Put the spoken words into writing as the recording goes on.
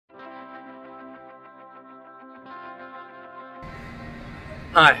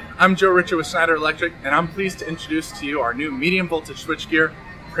Hi, I'm Joe Richard with Schneider Electric, and I'm pleased to introduce to you our new medium voltage switchgear,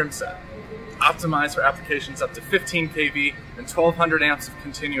 Premset. Optimized for applications up to 15 kV and 1200 amps of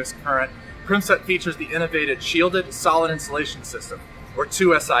continuous current, Premset features the innovative Shielded Solid Insulation System, or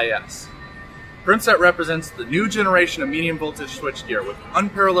 2SIS. Premset represents the new generation of medium voltage switchgear with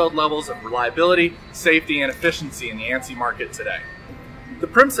unparalleled levels of reliability, safety, and efficiency in the ANSI market today. The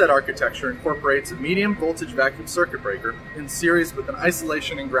Premset architecture incorporates a medium voltage vacuum circuit breaker in series with an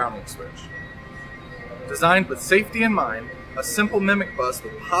isolation and grounding switch. Designed with safety in mind, a simple mimic bus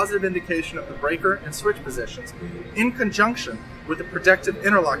with positive indication of the breaker and switch positions in conjunction with a protective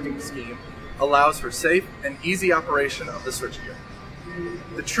interlocking scheme allows for safe and easy operation of the switchgear.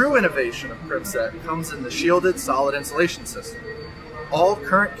 The true innovation of Premset comes in the Shielded Solid Insulation System. All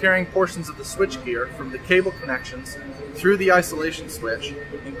current carrying portions of the switchgear, from the cable connections through the isolation switch,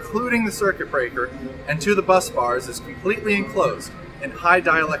 including the circuit breaker, and to the bus bars, is completely enclosed in high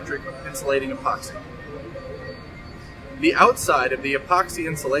dielectric insulating epoxy. The outside of the epoxy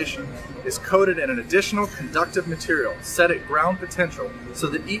insulation is coated in an additional conductive material set at ground potential so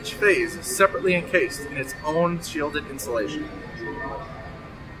that each phase is separately encased in its own shielded insulation.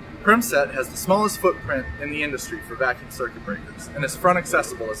 Premset has the smallest footprint in the industry for vacuum circuit breakers and is front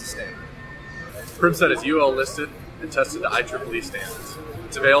accessible as a standard. Premset is UL listed and tested to IEEE standards.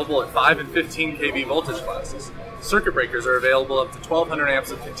 It's available at 5 and 15 kV voltage classes. Circuit breakers are available up to 1200 amps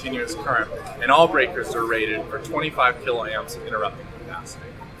of continuous current, and all breakers are rated for 25 kiloamps of interrupting capacity.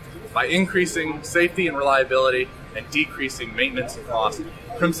 By increasing safety and reliability and decreasing maintenance and cost,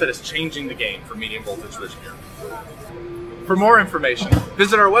 Premset is changing the game for medium voltage switchgear. For more information,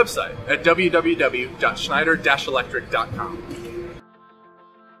 visit our website at www.schneider-electric.com.